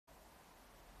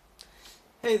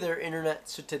Hey there Internet,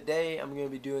 so today I'm going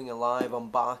to be doing a live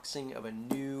unboxing of a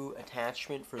new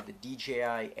attachment for the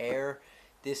DJI Air.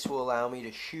 This will allow me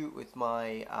to shoot with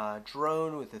my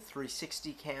drone with a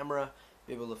 360 camera,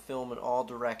 be able to film in all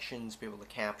directions, be able to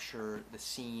capture the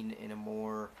scene in a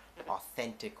more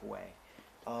authentic way.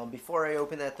 Before I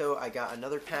open that though, I got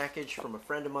another package from a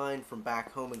friend of mine from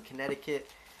back home in Connecticut.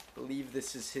 I believe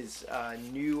this is his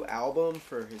new album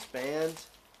for his band.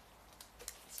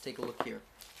 Let's take a look here.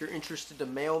 If you're interested to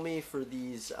mail me for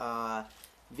these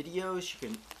videos, you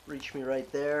can reach me right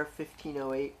there,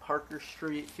 1508 Parker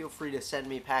Street. Feel free to send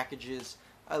me packages.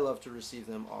 I love to receive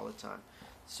them all the time.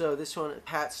 So this one,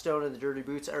 Pat Stone and the Dirty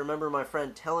Boots. I remember my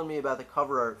friend telling me about the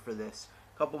cover art for this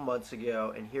a couple months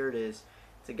ago, and here it is.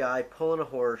 It's a guy pulling a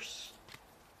horse.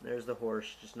 There's the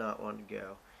horse, just not wanting to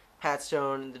go. Pat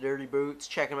Stone and the Dirty Boots.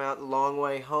 Check them out. The Long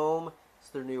Way Home. It's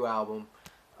their new album.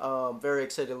 Very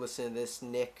excited to listen to this.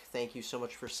 Nick, thank you so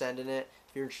much for sending it.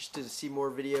 If you're interested to see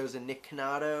more videos of Nick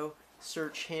Canato,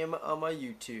 search him on my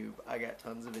YouTube. I got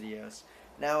tons of videos.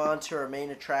 Now on to our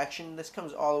main attraction. This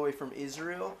comes all the way from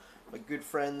Israel. My good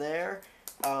friend there.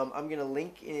 I'm going to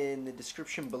link in the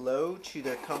description below to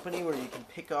their company where you can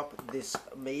pick up this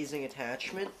amazing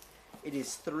attachment. It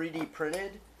is 3D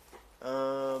printed.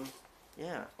 Yeah,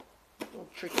 a little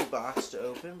tricky box to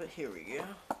open, but here we go.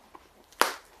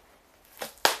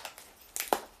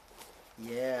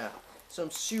 Yeah, so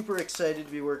I'm super excited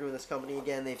to be working with this company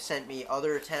again. They've sent me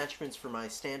other attachments for my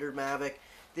standard Mavic.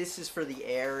 This is for the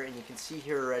Air, and you can see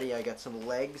here already I got some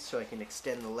legs, so I can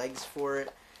extend the legs for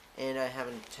it. And I have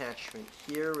an attachment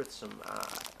here with some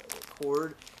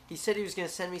cord. He said he was going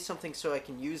to send me something so I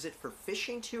can use it for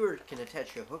fishing too, or can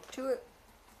attach a hook to it.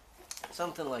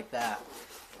 Something like that.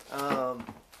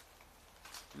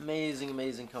 Amazing,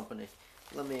 amazing company.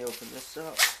 Let me open this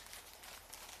up.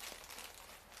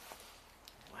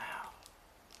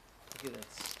 Look at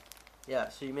this. Yeah,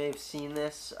 so you may have seen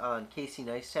this on Casey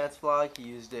Neistat's vlog. He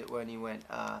used it when he went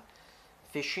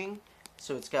fishing.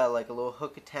 So it's got like a little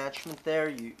hook attachment there.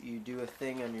 You do a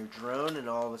thing on your drone and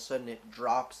all of a sudden it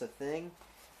drops a thing.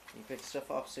 You pick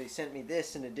stuff up. So he sent me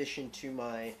this in addition to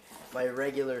my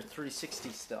regular 360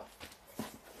 stuff.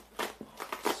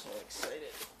 So excited.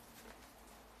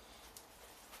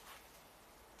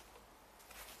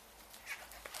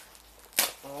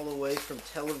 All the way from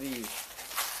Tel Aviv.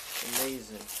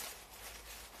 Amazing.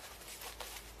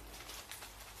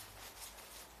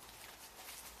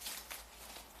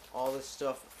 All this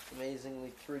stuff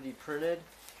amazingly 3D printed.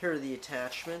 Here are the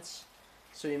attachments.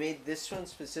 So we made this one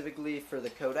specifically for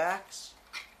the Kodaks.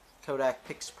 Kodak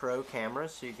Pix Pro camera.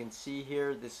 So you can see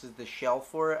here, this is the shell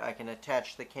for it. I can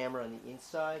attach the camera on the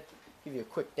inside. Give you a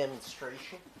quick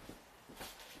demonstration.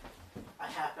 I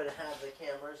happen to have the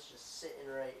cameras just sitting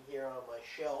right here on my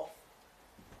shelf.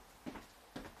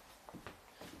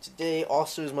 Today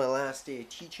also is my last day of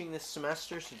teaching this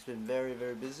semester, so it's been very,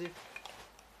 very busy.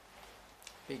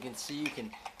 You can see you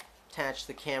can attach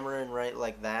the camera in right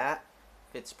like that.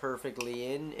 Fits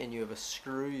perfectly in, and you have a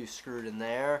screw. You screw it in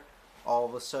there. All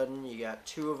of a sudden, you got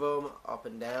two of them up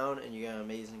and down, and you got an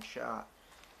amazing shot.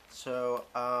 So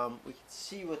we can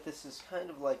see what this is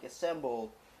kind of like assembled,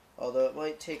 although it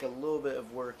might take a little bit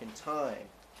of work and time.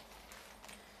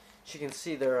 As you can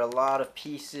see, there are a lot of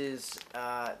pieces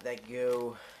that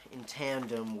go in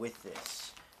tandem with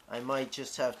this. I might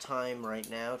just have time right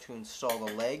now to install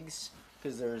the legs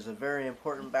because there's a very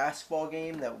important basketball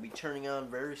game that will be turning on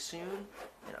very soon,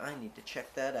 and I need to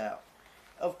check that out.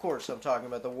 Of course, I'm talking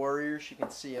about the Warriors. You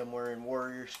can see I'm wearing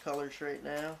Warriors colors right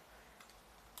now.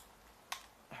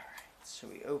 Alright, so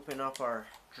we open up our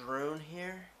drone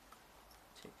here.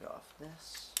 Take off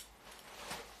this.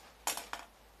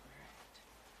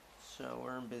 So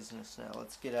we're in business now.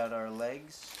 Let's get out our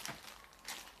legs.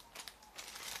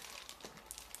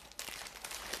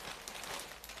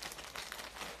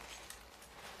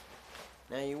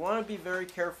 Now you want to be very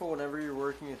careful whenever you're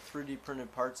working with 3D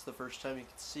printed parts the first time. You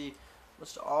can see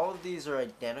almost all of these are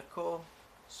identical,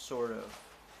 sort of.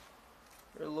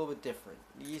 They're a little bit different.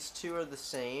 These two are the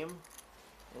same,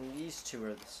 and these two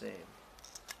are the same.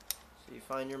 So you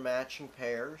find your matching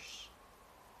pairs,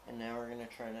 and now we're going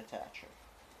to try and attach them.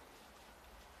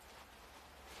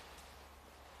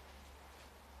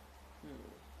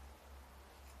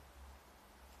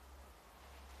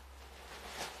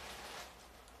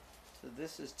 So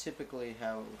this is typically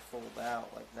how it would fold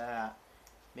out, like that.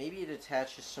 Maybe it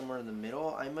attaches somewhere in the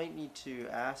middle. I might need to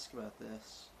ask about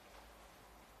this.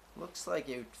 Looks like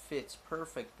it fits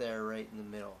perfect there right in the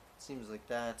middle. It seems like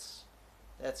that's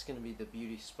going to be the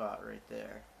beauty spot right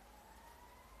there.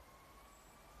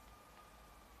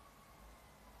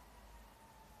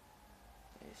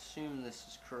 I assume this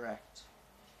is correct.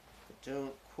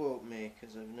 Don't quote me,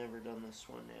 because I've never done this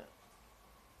one yet.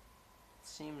 It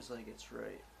seems like it's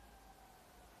right.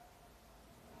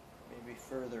 Maybe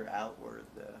further outward,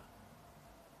 though.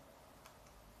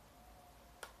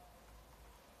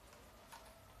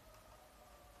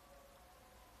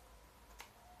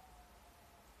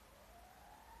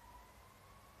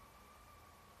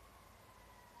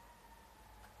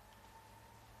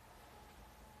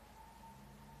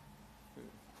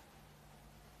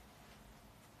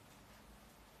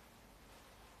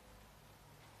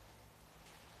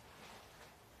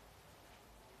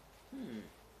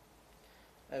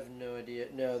 I have no idea.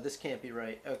 No, this can't be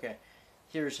right. Okay,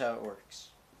 here's how it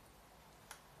works.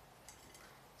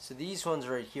 So these ones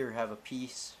right here have a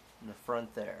piece in the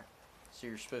front there. So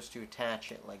you're supposed to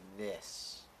attach it like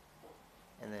this.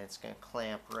 And then it's going to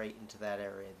clamp right into that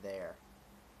area there.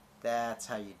 That's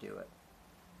how you do it.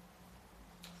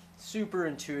 Super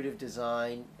intuitive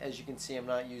design. As you can see, I'm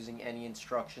not using any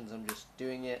instructions. I'm just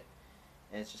doing it.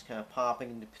 And it's just kind of popping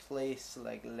into place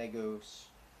like Legos.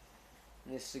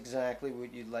 And this is exactly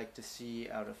what you'd like to see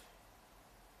out of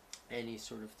any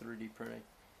sort of 3D printing.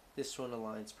 This one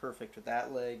aligns perfect with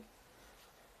that leg.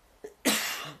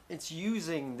 It's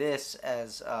using this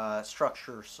as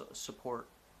structure support.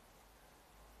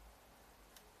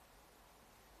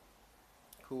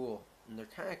 Cool. And they're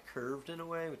kind of curved in a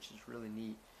way, which is really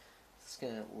neat. It's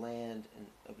going to land and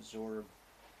absorb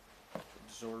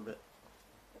it.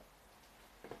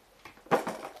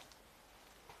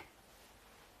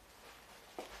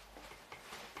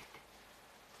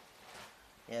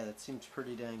 Yeah, that seems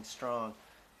pretty dang strong.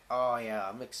 Oh yeah,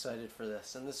 I'm excited for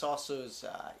this. And this also is,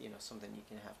 something you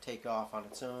can have take off on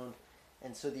its own.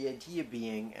 And so the idea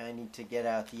being, I need to get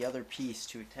out the other piece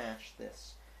to attach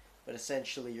this. But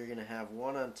essentially, you're going to have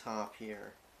one on top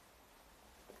here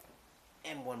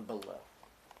and one below.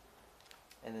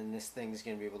 And then this thing's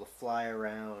going to be able to fly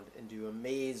around and do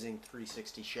amazing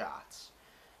 360 shots.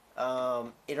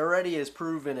 It already has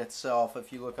proven itself.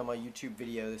 If you look on my YouTube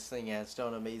video, this thing has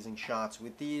done amazing shots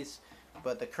with these.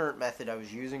 But the current method I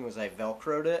was using was I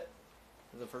Velcroed it.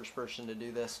 I was the first person to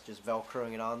do this, just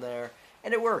Velcroing it on there.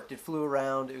 And it worked. It flew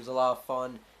around. It was a lot of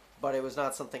fun. But it was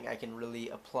not something I can really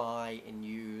apply and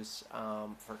use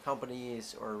for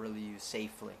companies or really use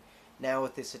safely. Now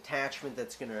with this attachment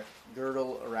that's going to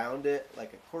girdle around it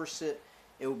like a corset,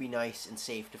 it will be nice and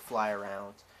safe to fly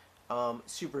around.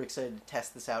 Super excited to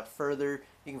test this out further.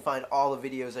 You can find all the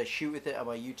videos I shoot with it on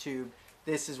my YouTube.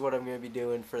 This is what I'm going to be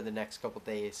doing for the next couple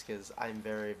days because I'm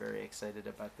very, very excited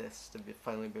about this, to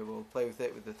finally be able to play with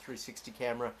it with the 360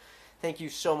 camera. Thank you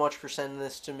so much for sending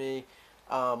this to me.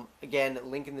 Again,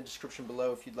 link in the description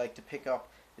below if you'd like to pick up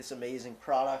this amazing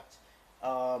product.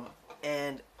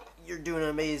 And you're doing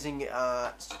amazing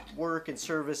work and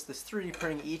service. This 3D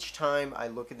printing, each time I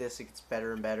look at this, it gets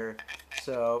better and better.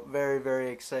 So very, very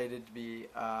excited to be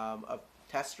a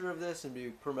tester of this and be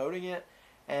promoting it.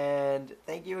 And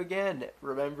thank you again.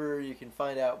 Remember, you can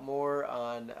find out more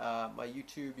on my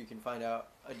YouTube. You can find out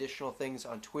additional things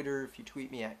on Twitter if you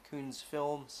tweet me at Coons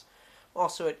Films.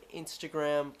 Also at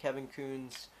Instagram, Kevin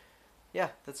Coons. Yeah,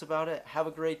 that's about it. Have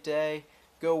a great day.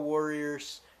 Go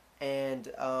Warriors.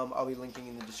 And I'll be linking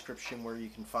in the description where you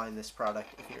can find this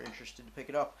product if you're interested to pick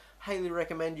it up. Highly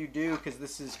recommend you do, because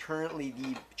this is currently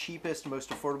the cheapest, most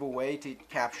affordable way to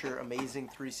capture amazing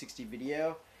 360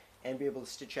 video and be able to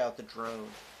stitch out the drone.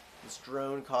 This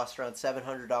drone costs around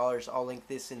 $700. I'll link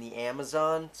this in the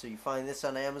Amazon. So you find this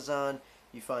on Amazon.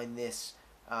 You find this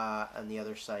on the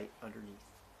other site underneath.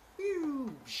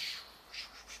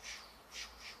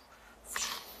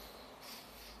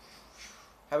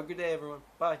 Have a good day, everyone.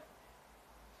 Bye.